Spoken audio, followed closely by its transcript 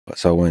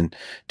So I went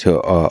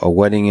to a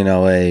wedding in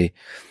LA.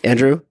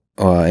 Andrew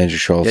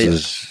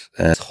Schultz's.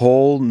 And this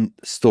whole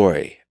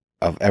story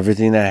of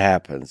everything that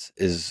happens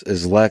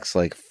is Lex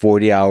like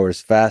 40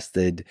 hours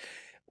fasted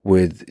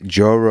with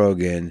Joe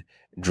Rogan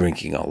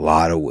drinking a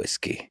lot of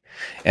whiskey.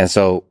 And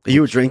so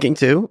you were drinking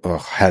too? Oh,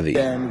 heavy.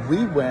 And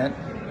we went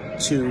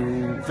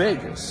to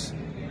Vegas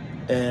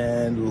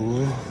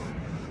and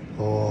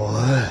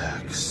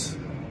Lex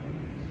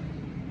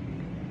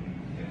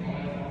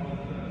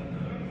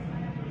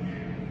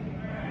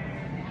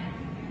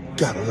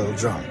got a little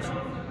drunk.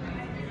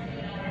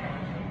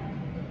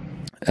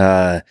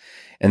 And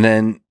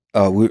then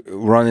we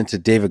run into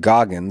David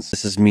Goggins.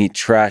 This is me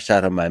trash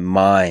out of my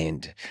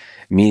mind,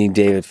 meeting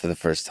David for the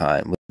first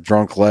time.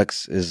 Drunk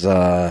Lex is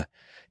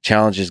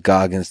challenges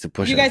Goggins to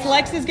push. You guys,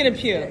 Lex is gonna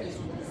puke.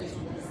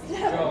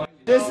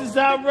 This is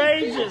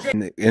outrageous.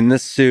 In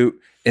this suit,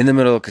 in the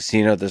middle of a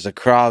casino, there's a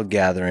crowd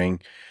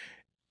gathering.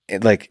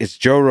 It's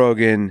Joe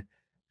Rogan,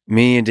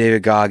 me and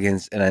David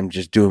Goggins, and I'm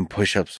just doing push-ups